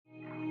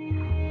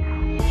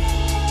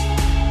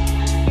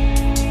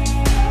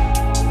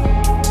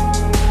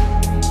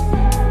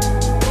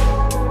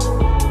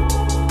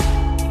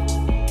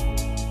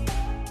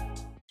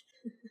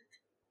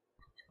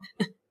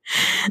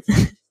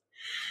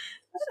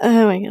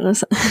Oh my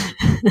goodness.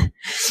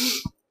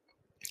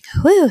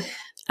 Whew.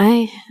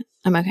 I'm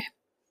okay.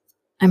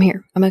 I'm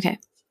here. I'm okay.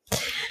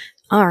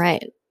 All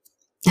right.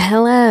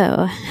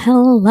 Hello.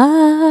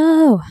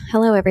 Hello,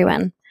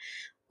 everyone.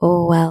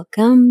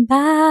 Welcome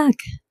back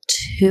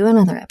to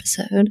another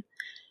episode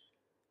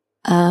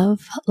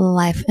of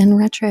Life in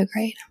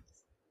Retrograde.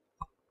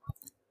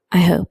 I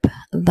hope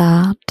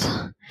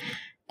that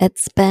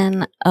it's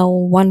been a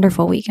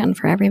wonderful weekend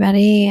for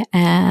everybody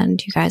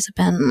and you guys have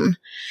been,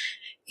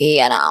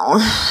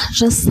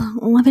 just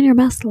living your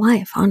best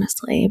life,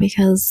 honestly,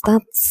 because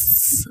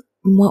that's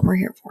what we're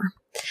here for.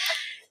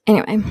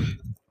 Anyway,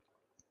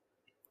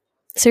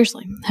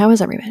 seriously, how is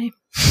everybody?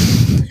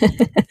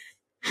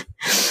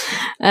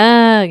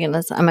 Oh,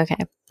 goodness, I'm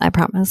okay. I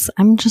promise.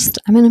 I'm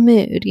in a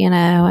mood, and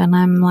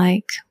I'm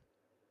like,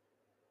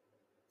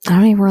 I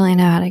don't even really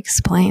know how to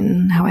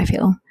explain how I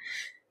feel.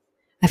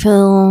 I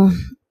feel...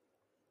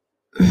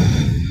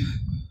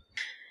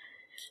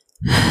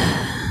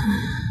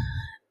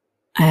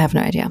 I have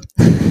no idea.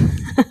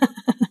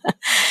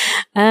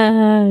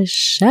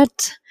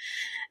 Shit.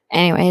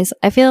 Anyways,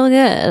 I feel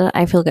good. Yeah,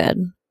 I feel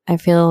good.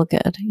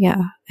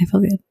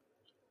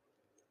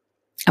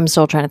 I'm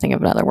still trying to think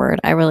of another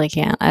word. I really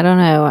can't. I don't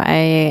know.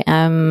 I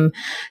am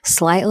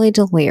slightly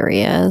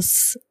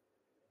delirious.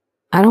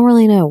 I don't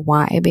really know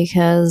why,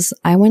 because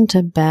I went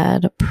to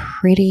bed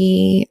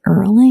pretty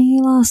early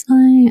last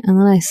night and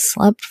then I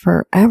slept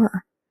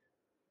forever.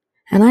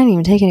 And I didn't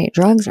even take any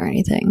drugs or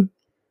anything.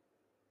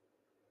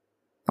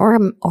 Or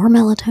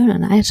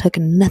melatonin. I took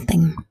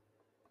nothing.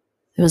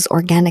 It was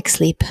organic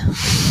sleep.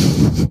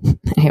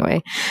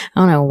 Anyway, I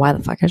don't know why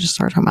the fuck I just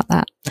started talking about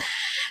that.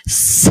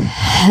 So,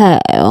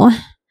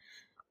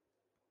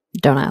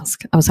 don't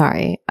ask. I'm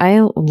sorry. I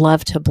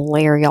love to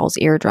blare y'all's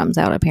eardrums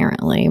out,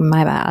 apparently.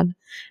 My bad.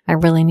 I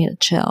really need to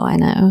chill, I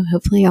know.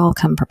 Hopefully y'all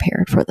come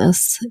prepared for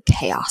this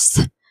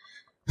chaos.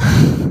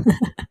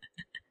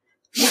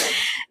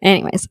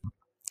 Anyways,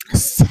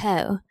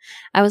 so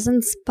I was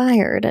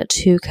inspired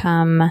to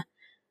come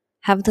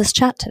have this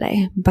chat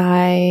today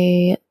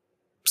by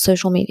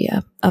social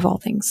media, of all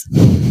things.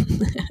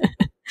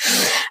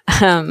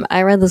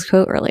 I read this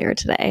quote earlier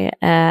today,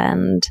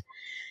 and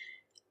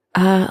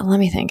let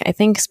me think. I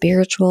think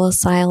Spiritual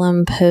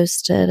Asylum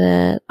posted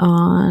it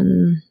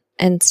on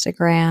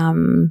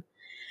Instagram.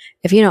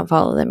 If you don't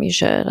follow them, you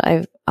should.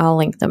 I'll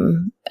link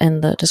them in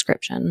the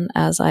description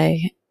as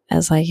I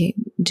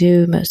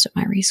do most of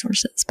my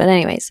resources. But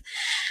anyways,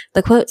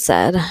 the quote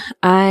said,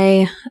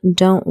 "I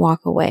don't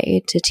walk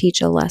away to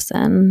teach a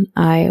lesson.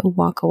 I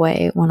walk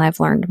away when I've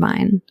learned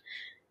mine."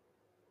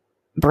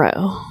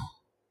 Bro,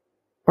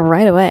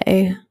 right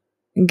away,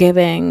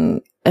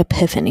 giving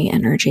epiphany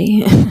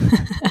energy.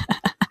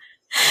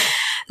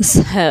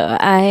 So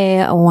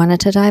I wanted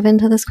to dive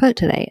into this quote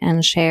today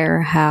and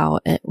share how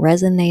it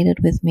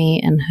resonated with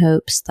me in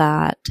hopes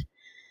that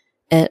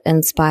it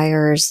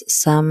inspires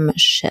some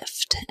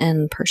shift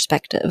in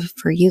perspective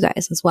for you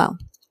guys as well.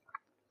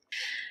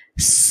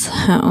 So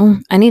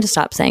I need to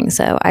stop saying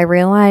so. I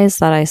realize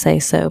that I say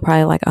so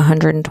probably like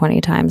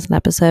 120 times an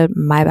episode.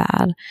 My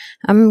bad.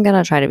 I'm going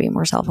to try to be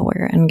more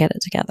self-aware and get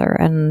it together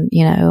and,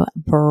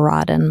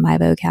 broaden my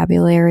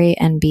vocabulary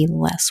and be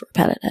less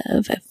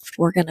repetitive if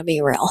we're going to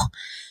be real.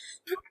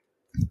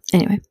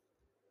 Anyway,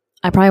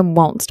 I probably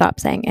won't stop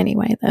saying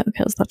anyway, though,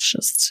 because that's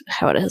just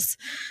how it is.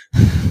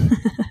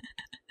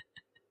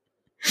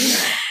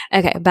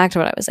 Okay, back to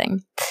what I was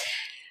saying.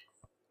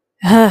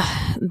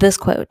 This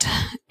quote,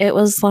 it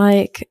was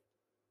like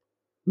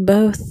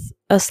both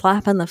a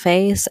slap in the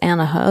face and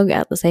a hug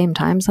at the same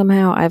time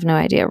somehow. I have no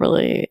idea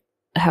really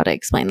how to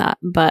explain that,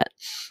 but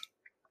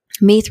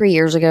me 3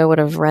 years ago would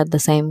have read the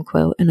same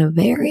quote in a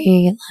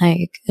very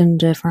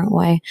different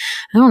way.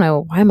 I don't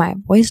know why my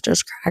voice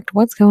just cracked.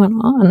 What's going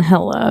on?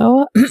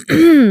 Hello?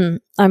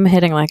 I'm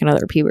hitting like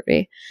another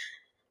puberty,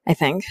 I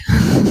think.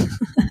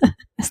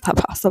 Is that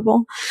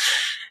possible?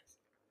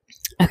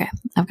 Okay,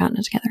 I've gotten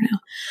it together now.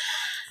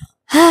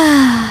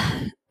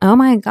 Oh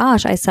my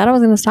gosh, I said I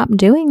was going to stop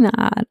doing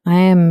that. I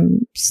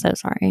am so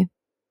sorry.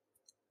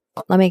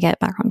 Let me get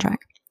back on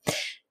track.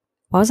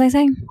 What was I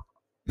saying?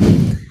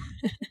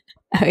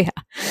 Oh yeah.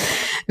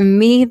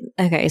 Me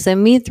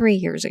 3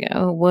 years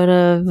ago would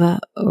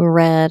have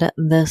read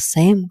the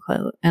same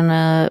quote in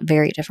a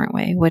very different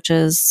way, which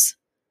is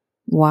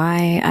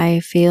why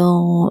I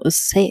feel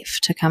safe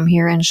to come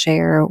here and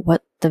share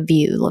what the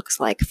view looks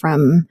like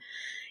from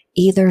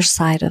either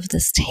side of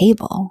this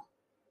table,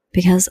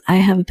 because I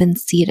have been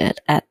seated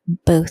at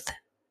both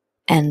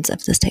ends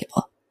of this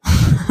table.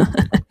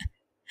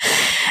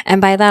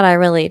 And by that, I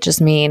really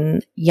just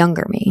mean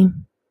younger me,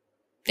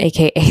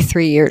 aka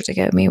 3 years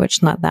ago me, which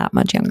is not that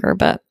much younger,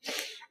 but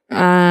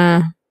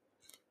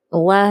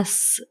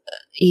less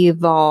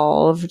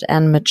evolved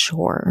and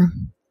mature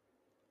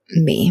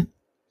me.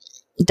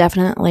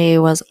 Definitely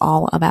was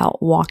all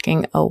about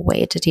walking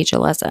away to teach a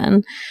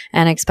lesson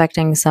and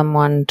expecting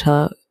someone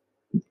to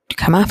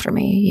come after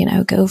me,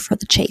 go for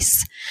the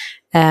chase.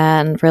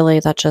 And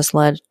really that just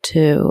led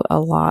to a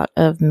lot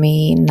of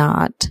me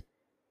not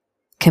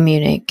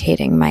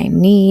communicating my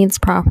needs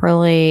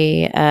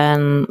properly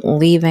and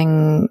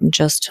leaving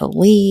just to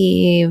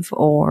leave,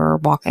 or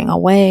walking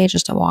away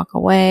just to walk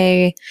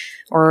away,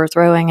 or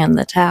throwing in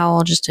the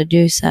towel just to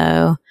do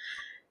so,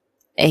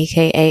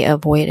 aka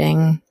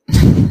avoiding,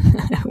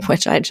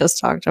 which I just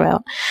talked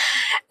about.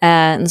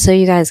 And so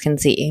you guys can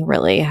see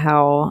really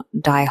how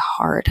die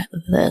hard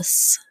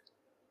this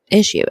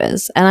issue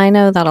is. And I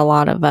know that a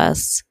lot of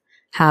us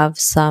have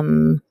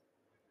some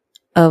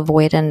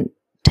avoidant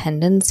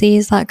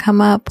tendencies that come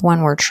up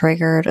when we're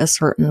triggered a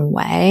certain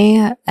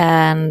way,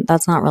 and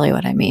that's not really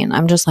what I mean.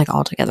 I'm just like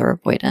altogether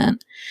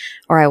avoidant,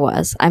 or I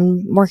was.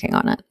 I'm working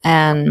on it,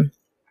 and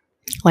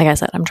like I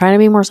said, I'm trying to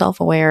be more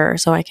self-aware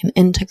so I can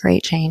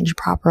integrate change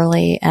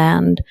properly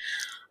and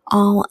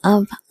all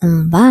of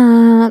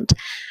that.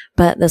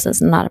 But this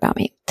is not about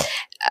me.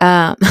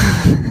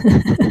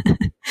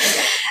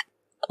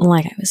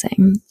 Like I was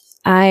saying,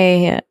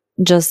 I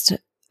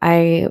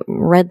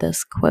read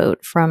this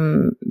quote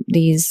from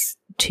these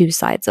two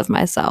sides of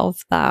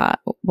myself that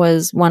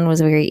one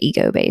was very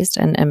ego-based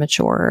and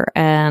immature,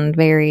 and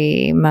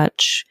very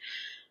much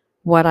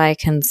what I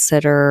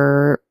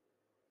consider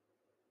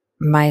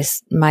my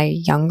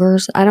younger.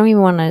 I don't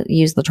even want to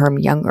use the term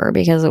younger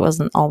because it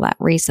wasn't all that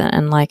recent,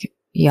 and like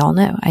y'all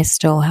know, I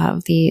still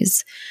have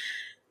these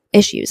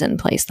issues in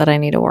place that I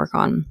need to work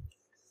on.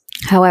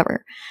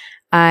 However,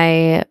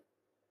 I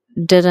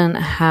didn't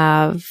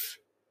have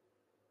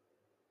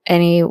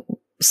any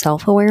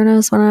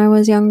self-awareness when I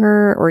was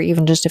younger, or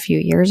even just a few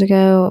years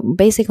ago,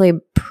 basically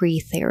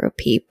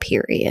pre-therapy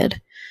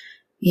period.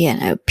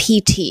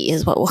 PT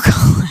is what we'll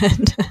call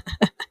it.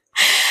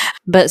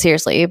 But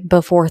seriously,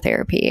 before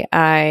therapy,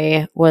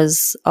 I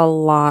was a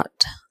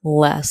lot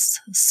less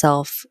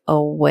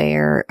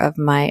self-aware of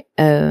my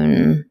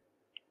own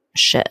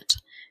shit.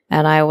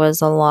 And I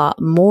was a lot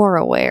more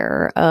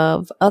aware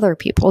of other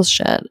people's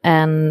shit,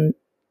 and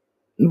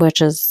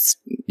which is,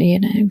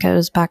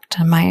 goes back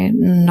to my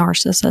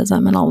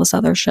narcissism and all this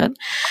other shit.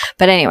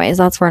 But anyways,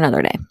 that's for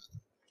another day.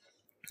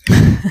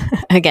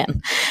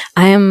 Again,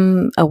 I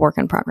am a work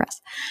in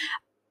progress.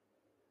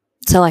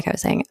 So like I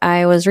was saying,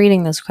 I was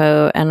reading this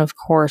quote, and of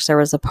course there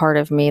was a part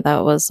of me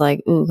that was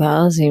like, ooh, that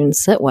doesn't even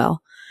sit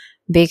well,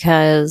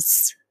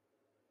 because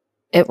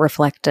it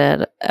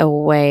reflected a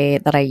way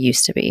that I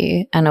used to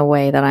be and a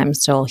way that I'm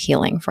still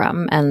healing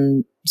from,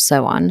 and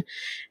so on.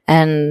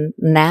 And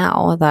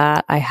now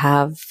that I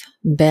have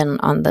been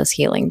on this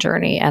healing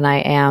journey and I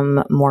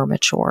am more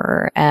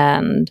mature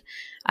and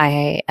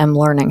I am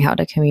learning how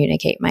to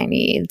communicate my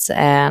needs,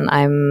 and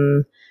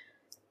I'm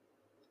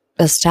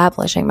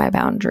establishing my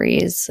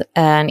boundaries,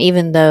 and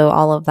even though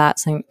all of that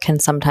can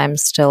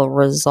sometimes still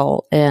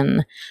result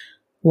in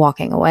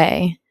walking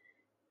away,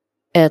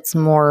 it's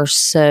more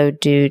so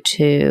due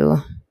to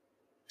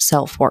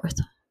self-worth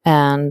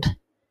and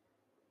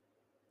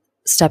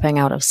stepping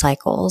out of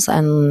cycles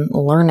and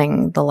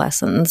learning the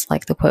lessons,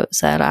 like the quote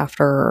said,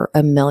 after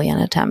a million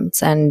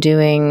attempts, and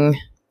doing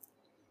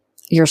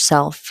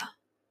yourself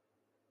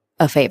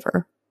a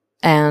favor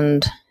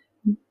and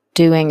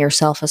doing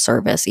yourself a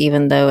service,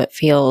 even though it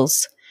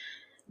feels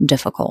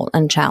difficult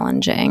and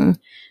challenging.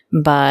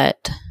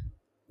 But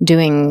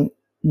doing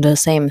the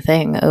same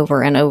thing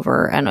over and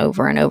over and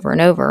over and over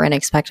and over and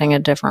expecting a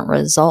different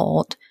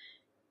result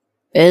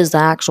is the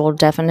actual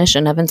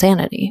definition of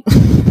insanity.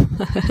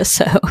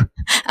 So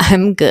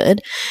I'm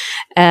good.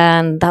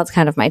 And that's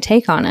kind of my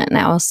take on it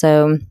now.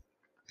 So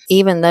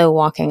even though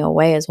walking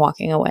away is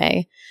walking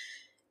away,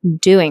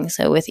 doing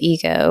so with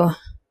ego,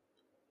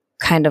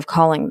 kind of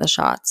calling the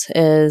shots,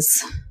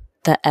 is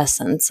the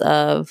essence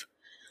of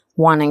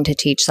wanting to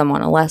teach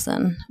someone a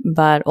lesson.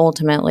 But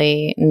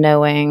ultimately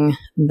knowing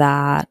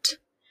that,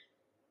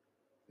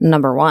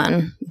 number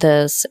one,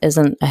 this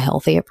isn't a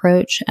healthy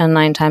approach, and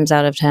 9 times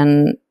out of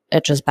 10,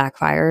 it just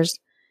backfires.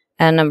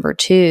 And number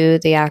two,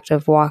 the act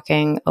of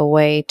walking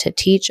away to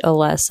teach a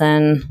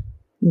lesson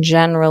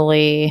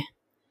generally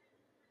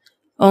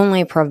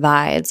only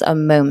provides a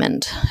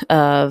moment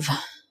of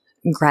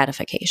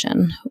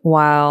gratification,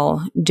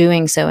 while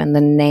doing so in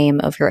the name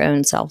of your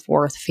own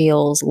self-worth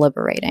feels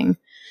liberating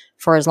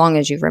for as long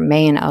as you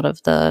remain out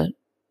of the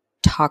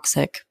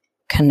toxic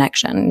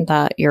connection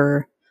that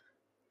you're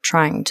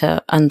trying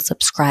to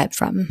unsubscribe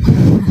from.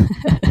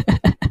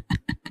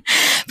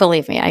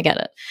 Believe me, I get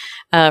it.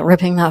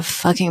 Ripping that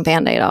fucking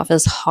Band-Aid off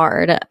is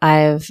hard.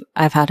 I've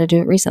had to do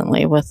it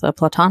recently with a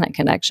platonic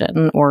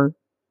connection, or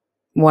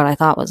what I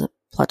thought was a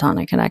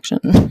platonic connection.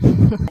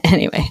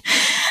 Anyway,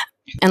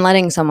 and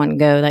letting someone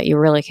go that you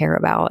really care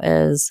about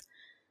is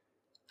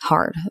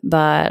hard.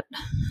 But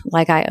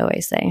like I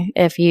always say,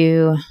 if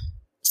you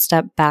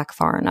step back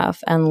far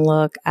enough and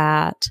look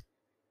at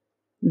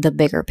the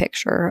bigger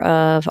picture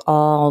of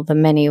all the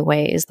many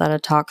ways that a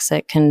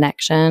toxic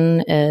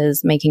connection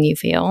is making you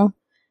feel,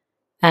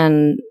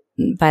 and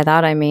by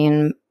that I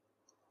mean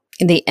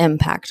the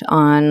impact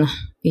on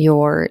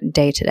your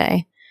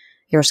day-to-day,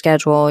 your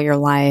schedule, your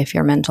life,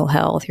 your mental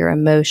health, your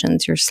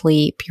emotions, your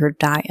sleep, your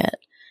diet,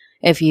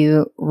 if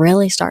you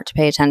really start to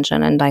pay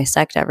attention and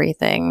dissect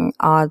everything,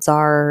 odds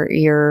are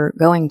you're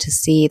going to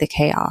see the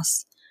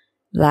chaos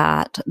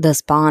that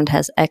this bond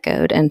has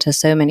echoed into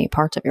so many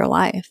parts of your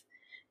life.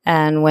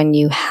 And when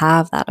you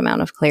have that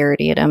amount of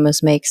clarity, it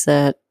almost makes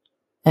it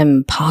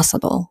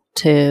impossible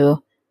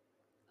to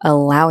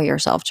allow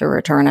yourself to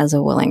return as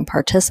a willing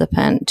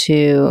participant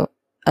to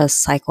a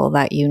cycle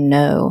that you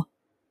know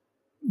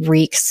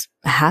wreaks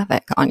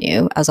havoc on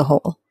you as a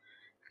whole.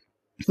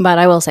 But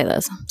I will say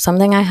this,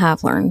 something I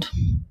have learned,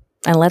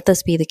 and let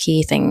this be the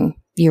key thing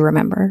you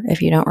remember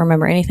if you don't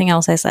remember anything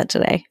else I said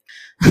today.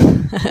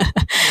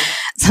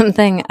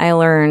 Something I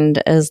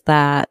learned is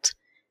that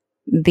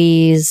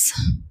these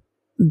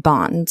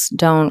bonds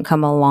don't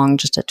come along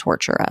just to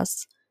torture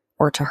us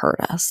or to hurt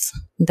us.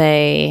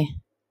 They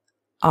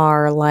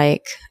are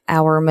like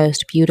our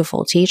most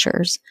beautiful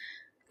teachers,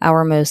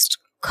 our most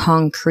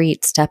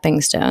concrete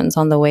stepping stones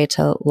on the way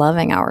to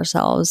loving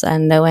ourselves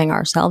and knowing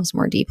ourselves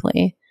more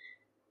deeply.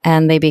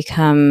 And they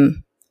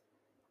become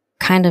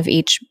kind of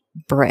each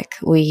brick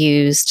we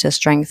use to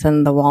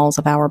strengthen the walls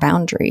of our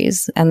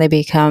boundaries. And they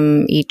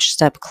become each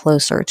step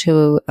closer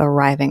to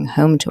arriving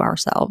home to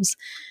ourselves.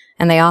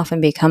 And they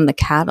often become the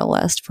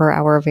catalyst for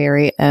our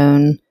very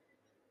own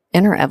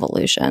inner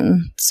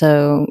evolution.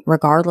 So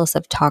regardless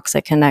of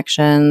toxic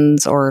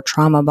connections or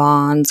trauma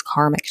bonds,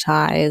 karmic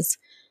ties,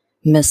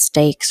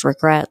 mistakes,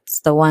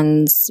 regrets, the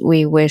ones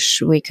we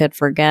wish we could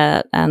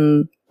forget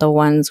and the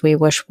ones we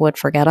wish would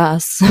forget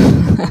us,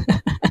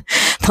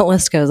 the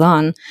list goes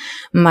on.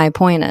 My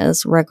point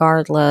is,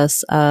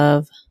 regardless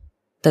of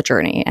the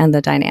journey and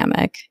the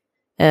dynamic,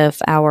 if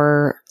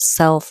our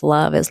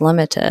self-love is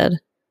limited,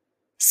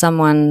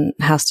 someone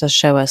has to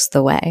show us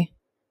the way.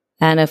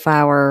 And if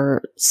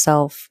our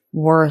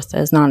self-worth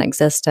is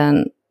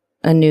non-existent,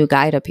 a new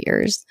guide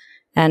appears.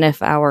 And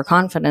if our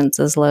confidence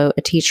is low,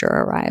 a teacher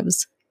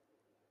arrives.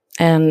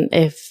 And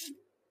if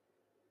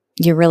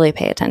you really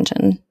pay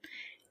attention,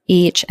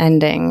 each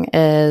ending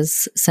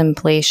is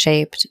simply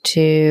shaped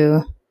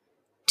to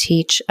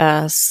teach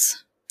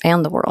us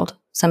and the world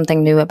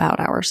something new about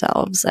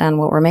ourselves and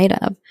what we're made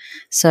of.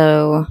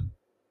 So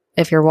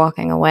if you're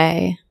walking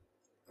away,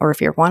 or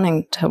if you're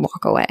wanting to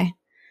walk away,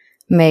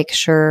 make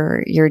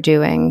sure you're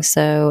doing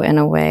so in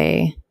a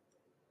way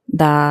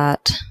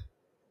that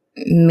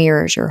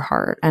mirrors your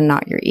heart and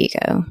not your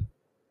ego.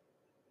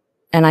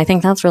 And I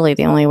think that's really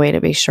the only way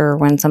to be sure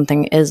when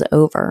something is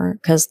over,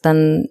 because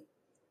then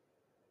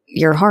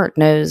your heart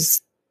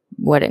knows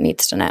what it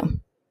needs to know.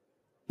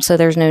 So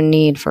there's no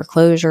need for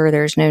closure.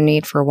 There's no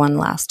need for one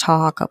last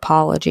talk,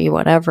 apology,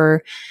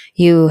 whatever.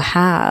 You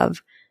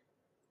have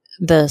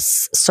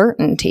this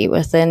certainty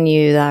within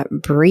you that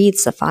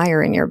breathes the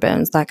fire in your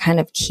bones that kind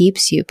of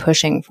keeps you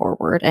pushing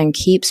forward and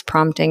keeps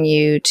prompting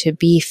you to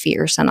be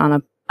fierce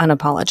and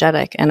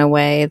unapologetic in a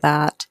way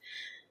that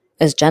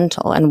is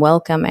gentle and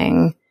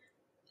welcoming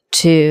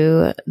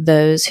to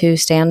those who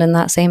stand in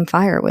that same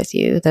fire with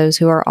you, those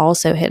who are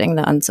also hitting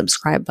the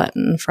unsubscribe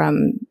button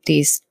from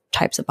these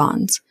types of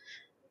bonds.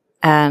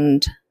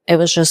 And it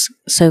was just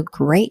so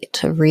great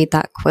to read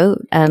that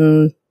quote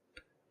and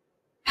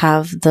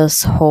have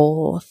this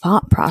whole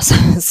thought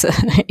process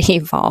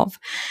evolve,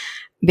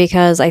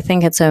 because I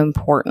think it's so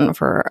important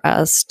for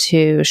us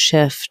to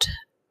shift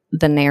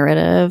the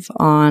narrative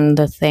on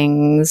the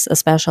things,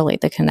 especially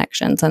the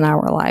connections in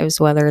our lives,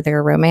 whether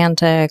they're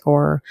romantic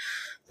or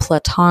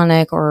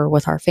platonic or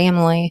with our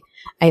family.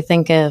 I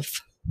think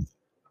if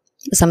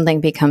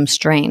something becomes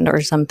strained or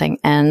something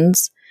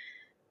ends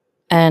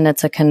and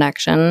it's a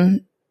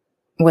connection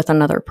with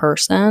another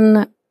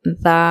person,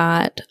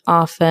 that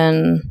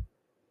often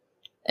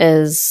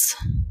is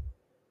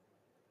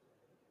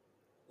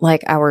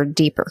like our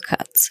deeper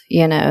cuts.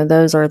 You know,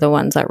 those are the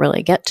ones that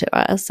really get to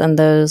us. And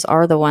those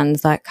are the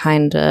ones that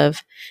kind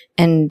of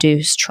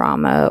induce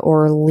trauma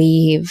or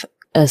leave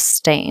a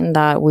stain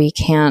that we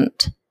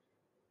can't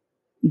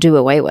do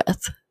away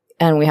with,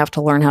 and we have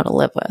to learn how to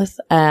live with.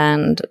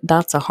 And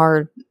that's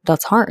hard,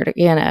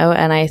 you know,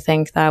 and I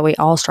think that we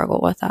all struggle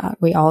with that.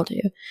 We all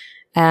do.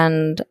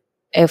 And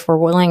if we're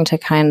willing to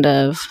kind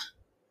of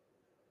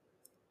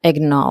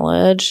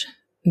acknowledge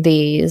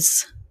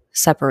these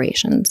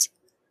separations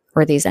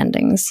or these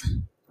endings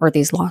or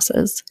these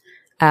losses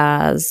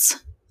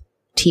as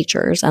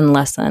teachers and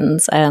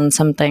lessons and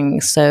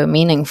something so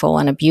meaningful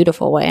in a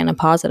beautiful way, in a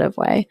positive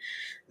way,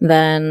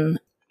 then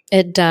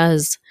it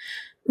does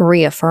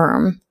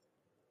reaffirm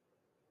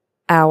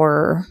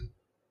our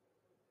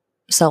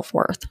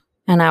self-worth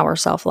and our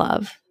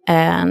self-love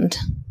and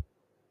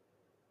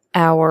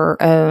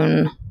our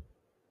own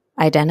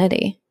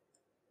identity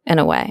in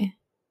a way.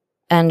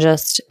 And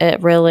just,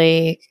 it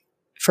really,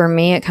 for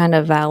me, it kind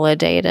of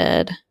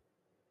validated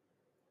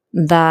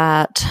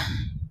that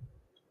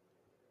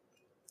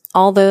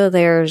although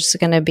there's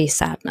going to be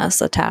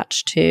sadness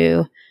attached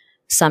to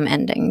some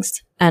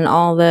endings, and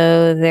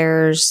although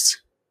there's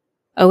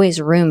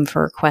always room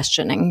for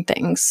questioning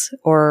things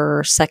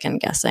or second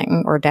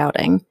guessing or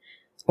doubting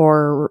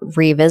or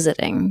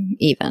revisiting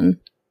even,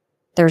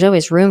 there's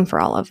always room for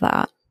all of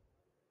that.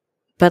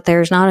 But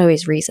there's not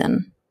always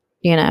reason.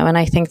 you know, and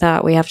I think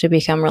that we have to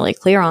become really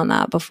clear on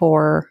that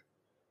before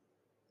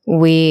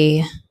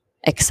we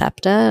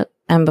accept it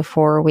and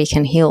before we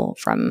can heal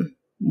from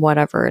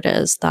whatever it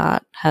is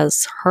that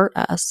has hurt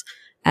us.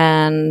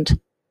 And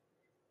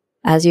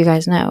as you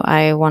guys know,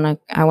 I want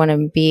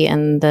to be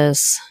in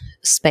this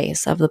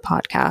space of the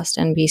podcast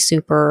and be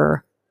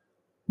super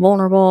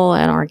vulnerable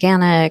and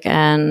organic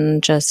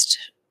and just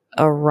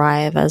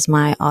arrive as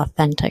my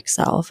authentic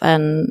self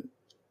and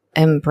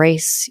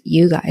embrace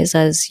you guys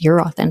as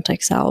your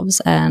authentic selves.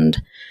 And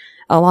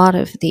a lot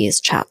of these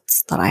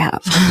chats that I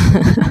have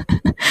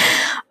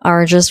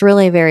are just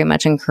really very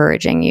much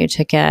encouraging you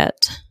to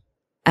get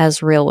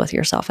as real with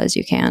yourself as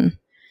you can,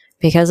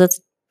 because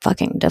it's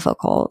fucking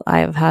difficult.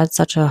 I've had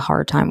such a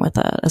hard time with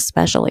it,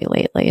 especially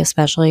lately,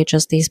 especially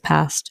just the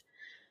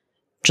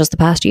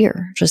past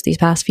year, just these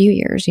past few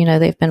years. You know,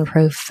 they've been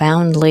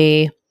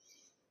profoundly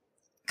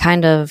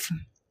kind of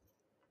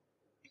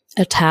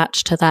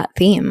attached to that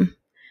theme.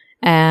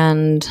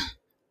 And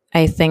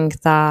I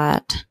think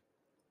that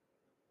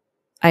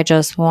I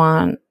just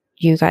want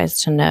you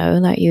guys to know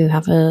that you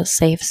have a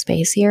safe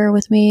space here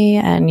with me,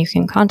 and you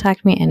can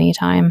contact me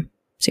anytime.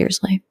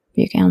 Seriously,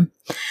 you can.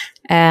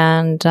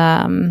 And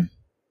I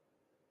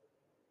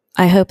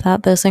hope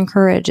that this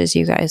encourages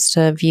you guys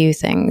to view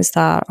things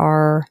that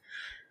are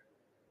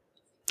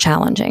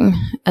challenging,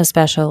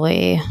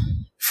 especially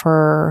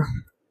for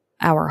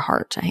our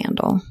heart to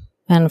handle.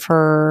 And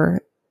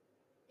for,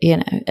 you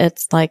know,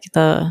 it's like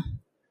the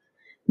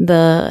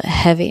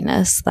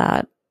heaviness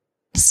that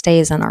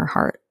stays in our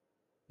heart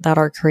that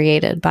are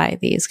created by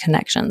these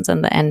connections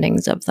and the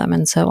endings of them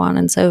and so on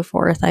and so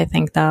forth. I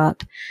think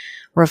that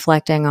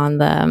reflecting on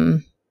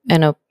them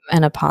in a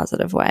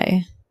positive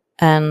way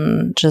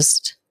and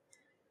just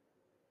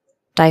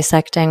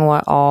dissecting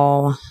what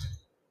all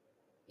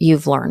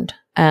you've learned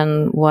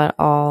and what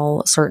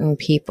all certain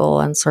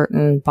people and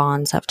certain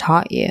bonds have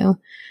taught you,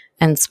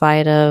 in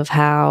spite of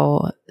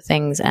how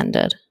things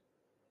ended,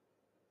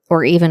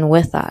 or even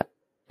with that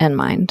in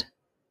mind,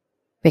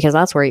 because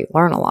that's where you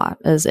learn a lot,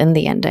 is in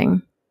the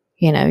ending.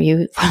 You know,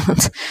 you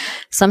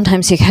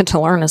sometimes you get to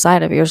learn a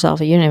side of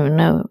yourself you didn't even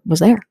know was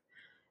there.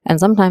 And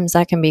sometimes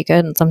that can be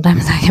good and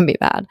sometimes that can be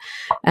bad.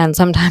 And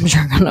sometimes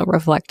you're going to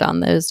reflect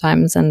on those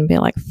times and be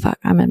like, fuck,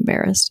 I'm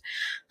embarrassed.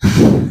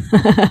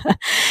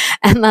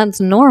 And that's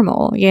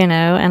normal, you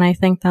know, and I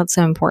think that's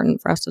so important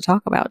for us to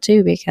talk about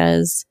too,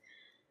 because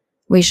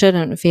we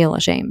shouldn't feel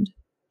ashamed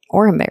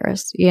or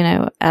embarrassed, you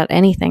know, at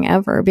anything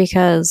ever,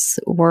 because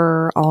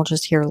we're all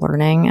just here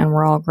learning and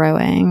we're all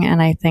growing.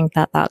 And I think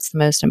that that's the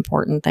most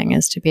important thing,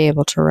 is to be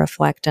able to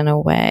reflect in a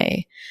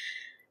way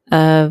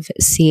of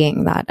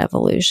seeing that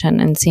evolution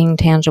and seeing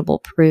tangible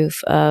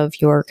proof of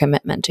your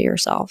commitment to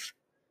yourself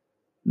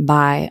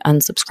by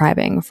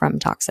unsubscribing from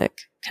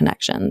toxic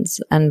connections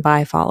and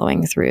by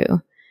following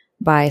through,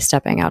 by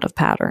stepping out of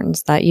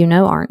patterns that you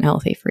know aren't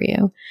healthy for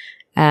you,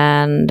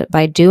 and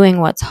by doing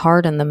what's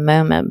hard in the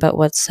moment but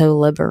what's so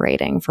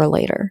liberating for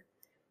later,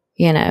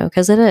 you know,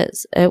 because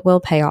it will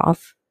pay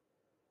off.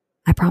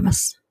 I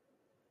promise.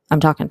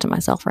 I'm talking to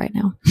myself right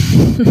now,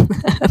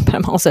 but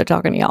I'm also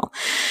talking to y'all.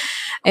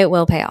 It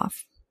will pay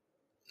off.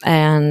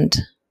 And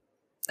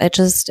it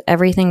just,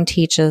 everything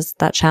teaches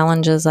us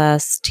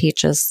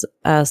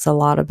a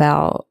lot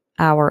about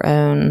our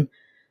own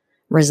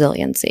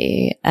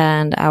resiliency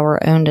and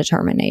our own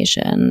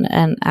determination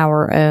and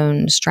our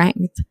own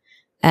strength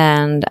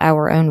and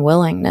our own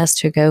willingness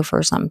to go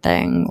for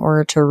something,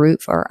 or to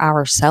root for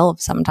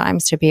ourselves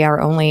sometimes, to be our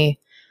only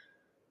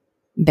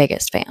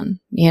biggest fan,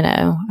 you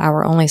know,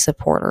 our only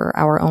supporter,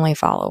 our only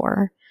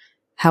follower.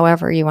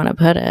 However you want to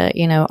put it,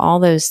 you know, all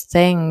those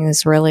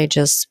things really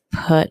just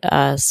put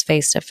us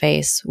face to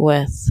face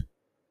with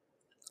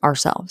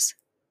ourselves.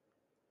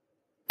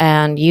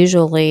 And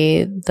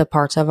usually the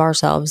parts of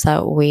ourselves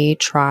that we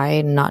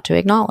try not to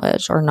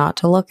acknowledge or not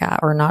to look at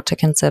or not to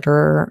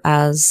consider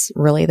as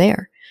really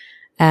there.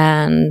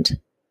 And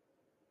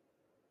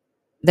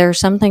there's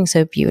something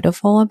so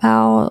beautiful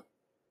about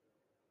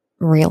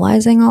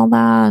realizing all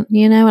that,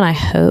 you know, and I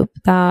hope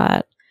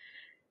that,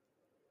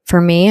 for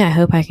me, I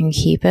hope I can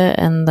keep it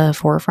in the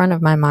forefront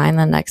of my mind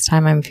the next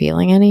time I'm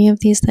feeling any of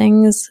these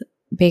things,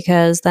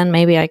 because then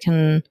maybe I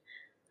can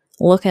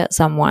look at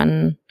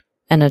someone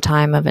in a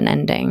time of an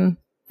ending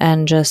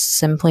and just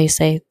simply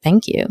say,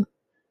 thank you,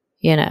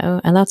 you know,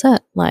 and that's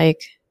it.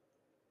 Like,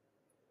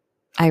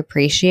 I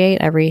appreciate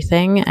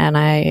everything and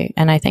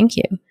I thank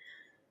you,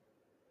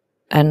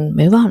 and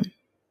move on.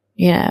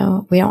 You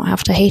know, we don't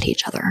have to hate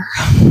each other.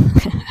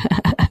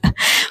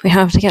 We don't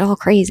have to get all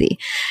crazy.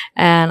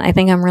 And I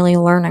think I'm really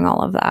learning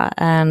all of that.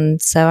 And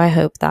so I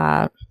hope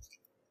that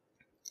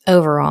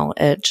overall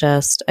it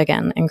just,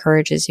 again,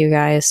 encourages you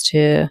guys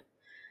to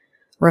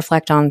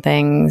reflect on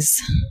things,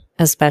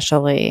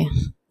 especially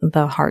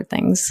the hard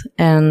things,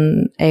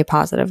 in a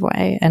positive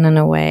way and in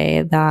a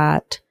way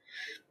that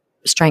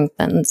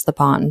strengthens the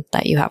bond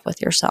that you have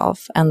with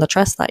yourself and the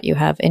trust that you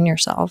have in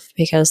yourself,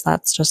 because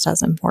that's just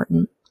as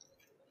important.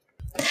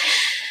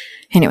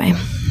 Anyway,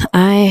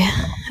 I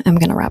am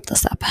going to wrap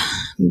this up,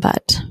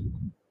 but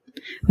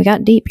we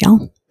got deep,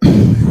 y'all.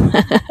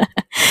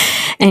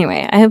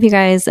 Anyway, I hope you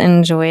guys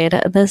enjoyed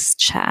this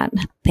chat.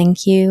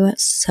 Thank you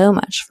so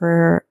much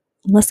for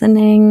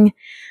listening.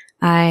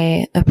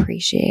 I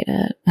appreciate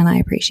it, and I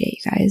appreciate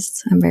you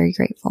guys. I'm very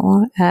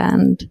grateful,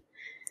 and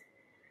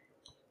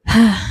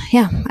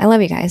yeah, I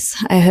love you guys.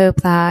 I hope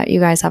that you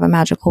guys have a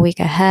magical week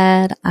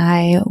ahead.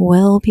 I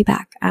will be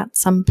back at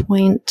some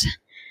point.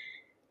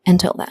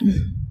 Until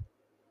then,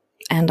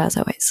 and as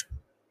always,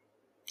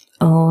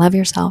 love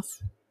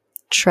yourself,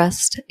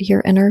 trust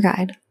your inner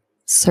guide,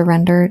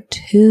 surrender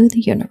to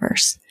the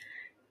universe,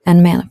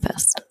 and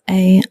manifest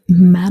a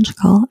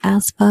magical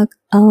as fuck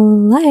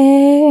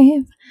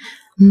life.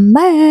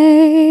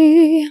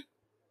 Bye.